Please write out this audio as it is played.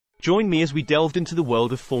Join me as we delved into the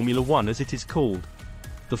world of Formula One, as it is called.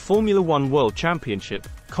 The Formula One World Championship,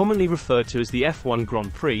 commonly referred to as the F1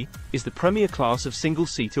 Grand Prix, is the premier class of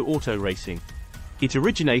single-seater auto racing. It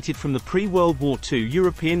originated from the pre-World War II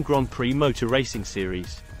European Grand Prix motor racing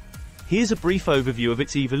series. Here's a brief overview of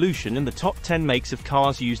its evolution and the top 10 makes of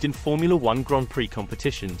cars used in Formula One Grand Prix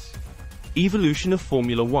competitions. Evolution of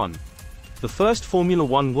Formula One. The first Formula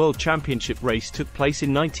One World Championship race took place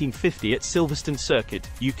in 1950 at Silverstone Circuit,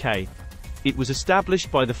 UK. It was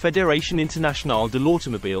established by the Fédération Internationale de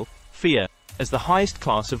l'Automobile, FIA, as the highest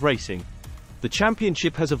class of racing. The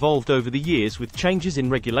championship has evolved over the years with changes in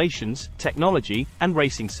regulations, technology, and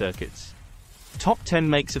racing circuits. Top 10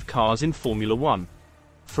 makes of cars in Formula One.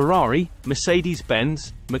 Ferrari,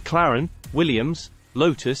 Mercedes-Benz, McLaren, Williams,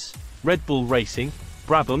 Lotus, Red Bull Racing,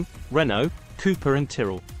 Brabham, Renault, Cooper and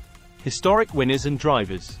Tyrrell. Historic winners and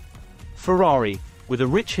drivers. Ferrari. With a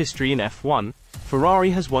rich history in F1, Ferrari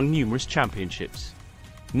has won numerous championships.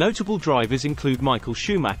 Notable drivers include Michael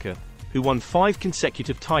Schumacher, who won 5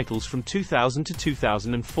 consecutive titles from 2000 to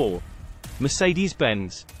 2004.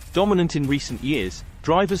 Mercedes-Benz. Dominant in recent years,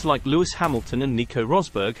 drivers like Lewis Hamilton and Nico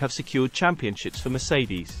Rosberg have secured championships for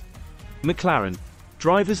Mercedes. McLaren.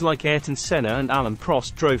 Drivers like Ayrton Senna and Alain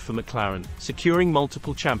Prost drove for McLaren, securing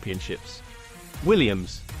multiple championships.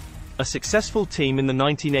 Williams. A successful team in the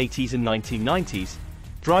 1980s and 1990s,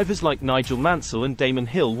 drivers like Nigel Mansell and Damon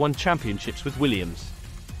Hill won championships with Williams.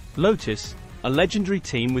 Lotus. A legendary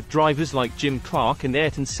team with drivers like Jim Clark and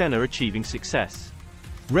Ayrton Senna achieving success.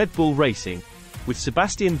 Red Bull Racing. With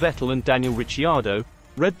Sebastian Vettel and Daniel Ricciardo,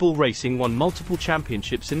 Red Bull Racing won multiple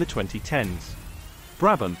championships in the 2010s.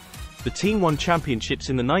 Brabham. The team won championships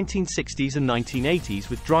in the 1960s and 1980s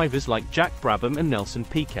with drivers like Jack Brabham and Nelson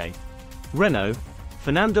Piquet. Renault.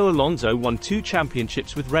 Fernando Alonso won 2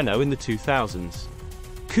 championships with Renault in the 2000s.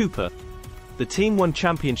 Cooper. The team won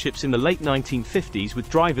championships in the late 1950s with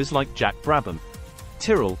drivers like Jack Brabham.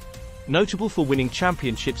 Tyrrell. Notable for winning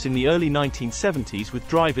championships in the early 1970s with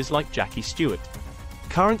drivers like Jackie Stewart.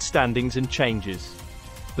 Current standings and changes.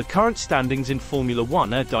 The current standings in Formula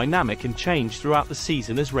One are dynamic and change throughout the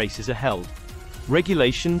season as races are held.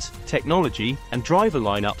 Regulations, technology, and driver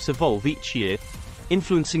lineups evolve each year,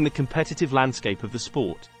 influencing the competitive landscape of the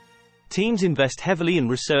sport. Teams invest heavily in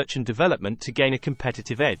research and development to gain a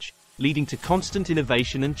competitive edge, leading to constant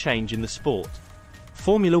innovation and change in the sport.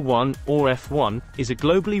 Formula One, or F1, is a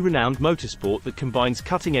globally renowned motorsport that combines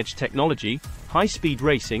cutting-edge technology, high-speed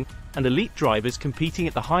racing, and elite drivers competing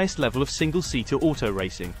at the highest level of single-seater auto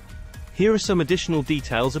racing. Here are some additional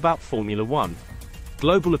details about Formula One.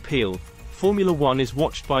 Global appeal. Formula One is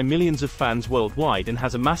watched by millions of fans worldwide and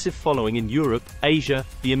has a massive following in Europe, Asia,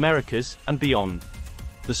 the Americas, and beyond.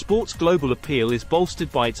 The sport's global appeal is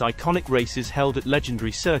bolstered by its iconic races held at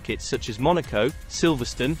legendary circuits such as Monaco,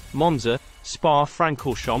 Silverstone, Monza,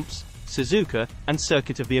 Spa-Francorchamps, Suzuka, and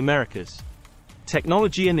Circuit of the Americas.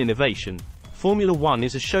 Technology and innovation. Formula One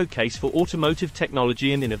is a showcase for automotive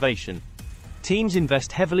technology and innovation. Teams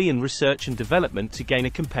invest heavily in research and development to gain a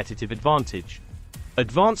competitive advantage.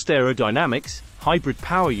 Advanced aerodynamics, hybrid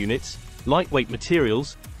power units, lightweight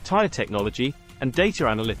materials, tire technology, and data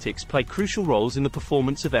analytics play crucial roles in the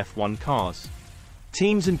performance of F1 cars.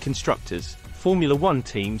 Teams and constructors. Formula One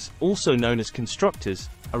teams, also known as constructors,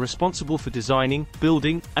 are responsible for designing,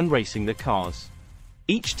 building, and racing the cars.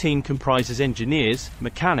 Each team comprises engineers,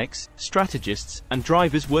 mechanics, strategists, and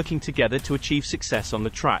drivers working together to achieve success on the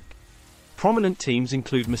track. Prominent teams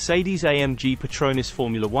include Mercedes-AMG Petronas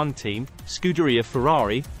Formula One team, Scuderia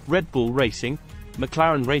Ferrari, Red Bull Racing,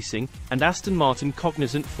 McLaren Racing, and Aston Martin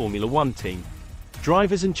Cognizant Formula One team.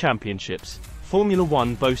 Drivers and championships. Formula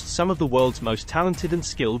One boasts some of the world's most talented and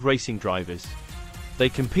skilled racing drivers. They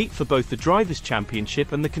compete for both the Drivers'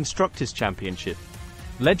 Championship and the Constructors' Championship.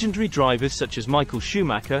 Legendary drivers such as Michael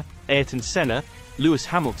Schumacher, Ayrton Senna, Lewis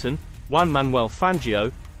Hamilton, Juan Manuel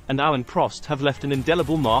Fangio, and Alain Prost have left an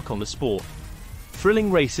indelible mark on the sport.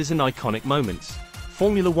 Thrilling races and iconic moments.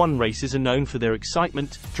 Formula One races are known for their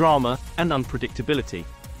excitement, drama, and unpredictability.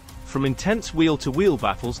 From intense wheel-to-wheel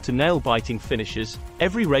battles to nail-biting finishes,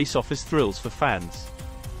 every race offers thrills for fans.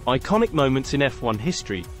 Iconic moments in F1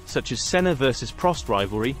 history, such as Senna vs Prost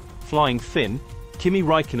rivalry, Flying Finn, Kimi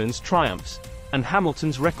Raikkonen's triumphs, and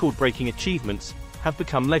Hamilton's record-breaking achievements, have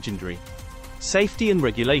become legendary. Safety and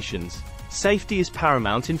regulations. Safety is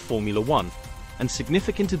paramount in Formula One, and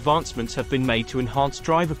significant advancements have been made to enhance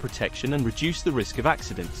driver protection and reduce the risk of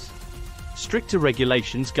accidents. Stricter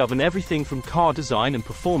regulations govern everything from car design and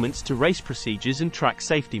performance to race procedures and track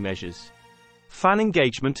safety measures. Fan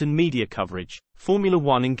engagement and media coverage. Formula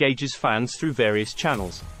One engages fans through various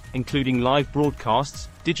channels, including live broadcasts,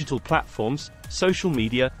 digital platforms, social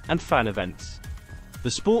media, and fan events.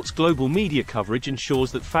 The sport's global media coverage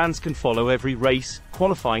ensures that fans can follow every race,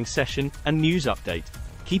 qualifying session, and news update,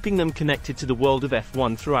 keeping them connected to the world of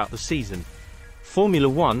F1 throughout the season. Formula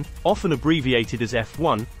One, often abbreviated as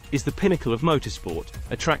F1, is the pinnacle of motorsport,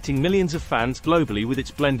 attracting millions of fans globally with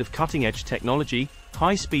its blend of cutting-edge technology,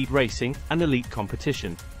 high-speed racing, and elite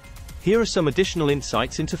competition. Here are some additional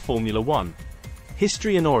insights into Formula One.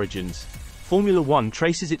 History and origins. Formula One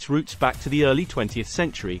traces its roots back to the early 20th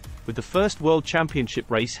century, with the first World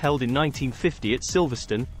Championship race held in 1950 at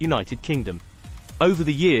Silverstone, United Kingdom. Over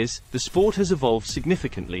the years, the sport has evolved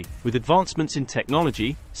significantly, with advancements in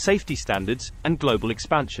technology, safety standards, and global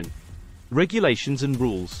expansion. Regulations and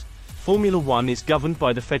rules. Formula One is governed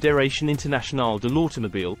by the Fédération Internationale de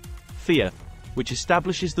l'Automobile, FIA, which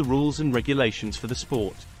establishes the rules and regulations for the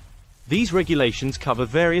sport. These regulations cover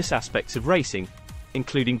various aspects of racing,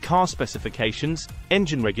 including car specifications,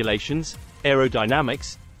 engine regulations,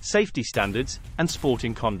 aerodynamics, safety standards, and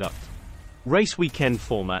sporting conduct. Race weekend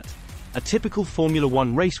format. A typical Formula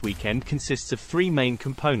One race weekend consists of three main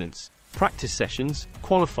components: practice sessions,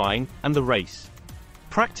 qualifying, and the race.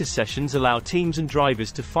 Practice sessions allow teams and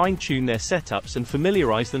drivers to fine-tune their setups and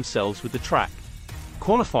familiarize themselves with the track.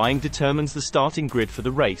 Qualifying determines the starting grid for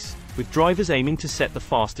the race, with drivers aiming to set the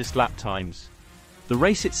fastest lap times. The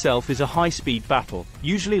race itself is a high-speed battle,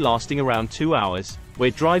 usually lasting around 2 hours,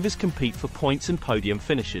 where drivers compete for points and podium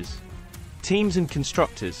finishes. Teams and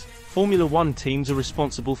constructors. Formula One teams are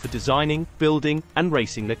responsible for designing, building, and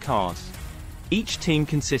racing their cars. Each team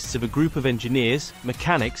consists of a group of engineers,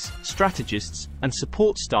 mechanics, strategists, and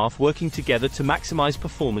support staff working together to maximize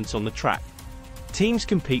performance on the track. Teams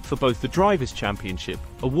compete for both the Drivers' Championship,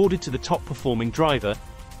 awarded to the top-performing driver,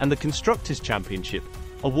 and the Constructors' Championship,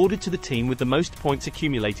 awarded to the team with the most points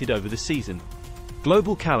accumulated over the season.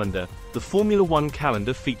 Global calendar. The Formula One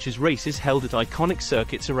calendar features races held at iconic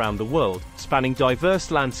circuits around the world, spanning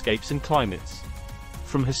diverse landscapes and climates.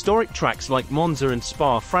 From historic tracks like Monza and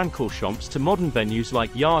Spa-Francorchamps to modern venues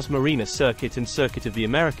like Yas Marina Circuit and Circuit of the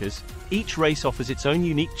Americas, each race offers its own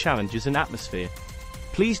unique challenges and atmosphere.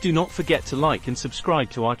 Please do not forget to like and subscribe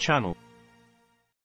to our channel.